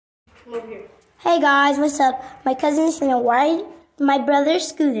Come over here. Hey guys, what's up? My cousin is gonna ride my brother's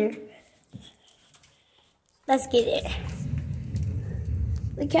scooter. Let's get it.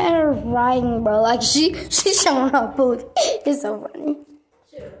 Look at her riding, bro. Like she's showing her boots. It's so funny.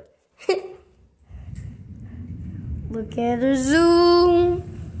 Sure. Look at her zoom.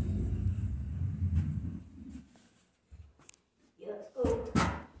 Yeah, let's go.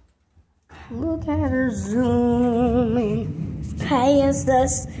 Look at her zooming past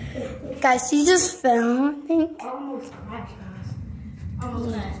us. Guys, she just fell, I think. Almost crashed, guys.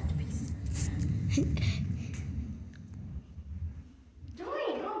 Almost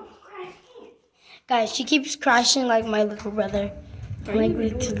crashed. Guys, she keeps crashing like my little brother. Like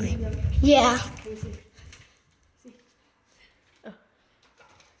literally. Yeah.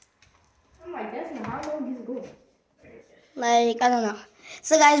 I'm like, that's not how long is it going? Like, I don't know.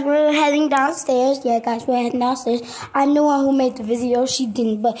 So guys, we're heading downstairs. Yeah, guys, we're heading downstairs. I'm the one who made the video. She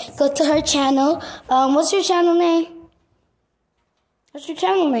didn't, but go to her channel. What's your channel name? What's your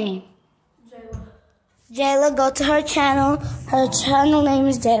channel name? Jayla. Jayla, go to her channel. Her channel name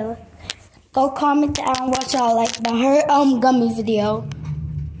is Jayla. Go comment down what y'all like about her gummy video.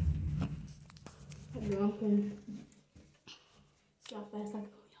 Stop fast, like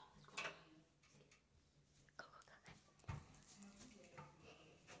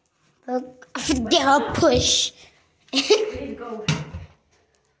Look, get her push. Way to go.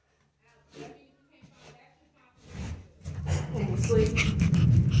 Almost sleep.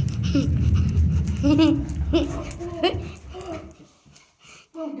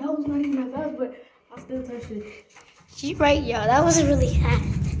 Well, that was not even that fast, but I still touched it. She's right, y'all. That wasn't really hot.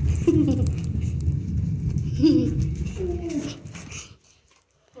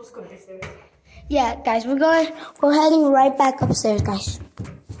 Let's go upstairs. Yeah, guys, we're heading right back upstairs, guys.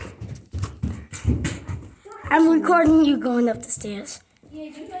 I'm recording you going up the stairs. Yeah,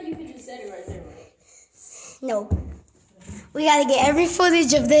 you know you could just set it right there, right? No. We gotta get every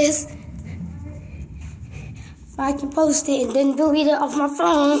footage of this. If I can post it and then delete it off my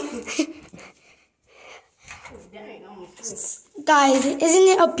phone. Dang, almost. Guys, isn't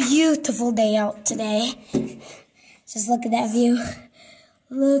it a beautiful day out today? Just look at that view.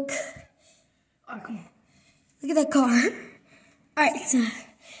 Look. Oh, come on. Look at that car. Alright, so,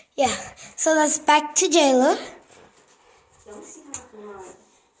 yeah. So that's back to Jayla.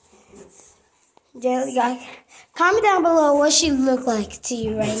 Jayla, guys, comment down below what she look like to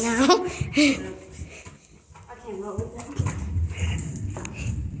you right now. I can't roll with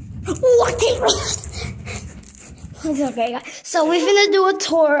that. Ooh, I can't roll. It's okay, guys. So we're gonna do a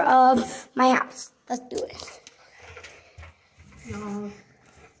tour of my house. Let's do it. No.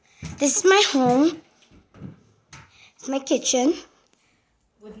 This is my home. It's my kitchen.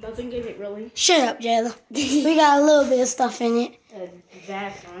 With nothing in it, really. Shut up, Jayla. We got a little bit of stuff in it.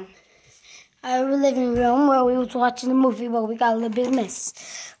 Bathroom. Our living room where we was watching the movie, but we got a little bit of mess.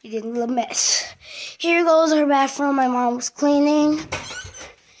 We did a little mess. Here goes her bathroom. My mom was cleaning.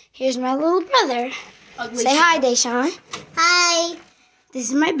 Here's my little brother. Ugly. Say hi, Deshaun. Hi. This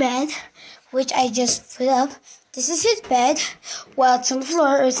is my bed, which I just put up. This is his bed. Well, it's on the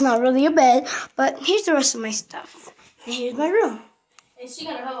floor. It's not really a bed, but here's the rest of my stuff. And here's my room. And she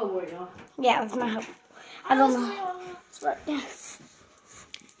got a hoverboard, y'all. Yeah, it's my house. I don't know. But, yeah.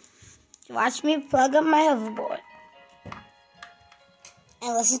 Watch me plug up my hoverboard.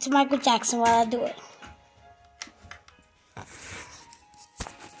 And listen to Michael Jackson while I do it.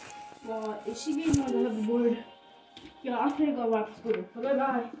 Well, if she gave me on the hoverboard, yo, I'm gonna go ride the scooter.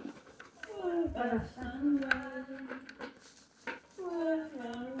 Bye-bye.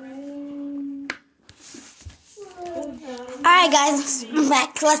 Alright guys, I'm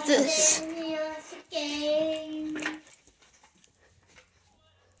back. Let's do this.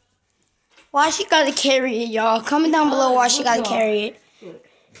 Why she gotta carry it, y'all? Comment down below why she gotta carry it.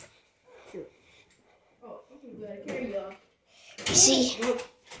 Oh, you gotta carry y'all. See?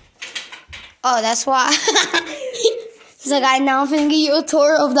 Oh, that's why. So guys, now I'm gonna give you a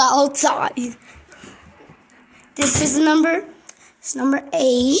tour of the outside. This is it's number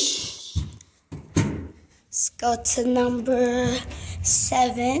 8. Let's go to number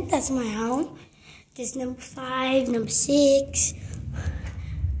 7. That's my home. This is number 5, number 6.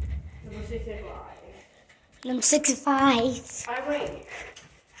 Number 65. Alright.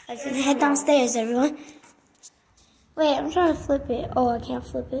 Let's head downstairs, everyone. Wait, I'm trying to flip it. Oh, I can't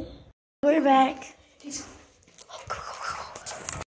flip it. We're back.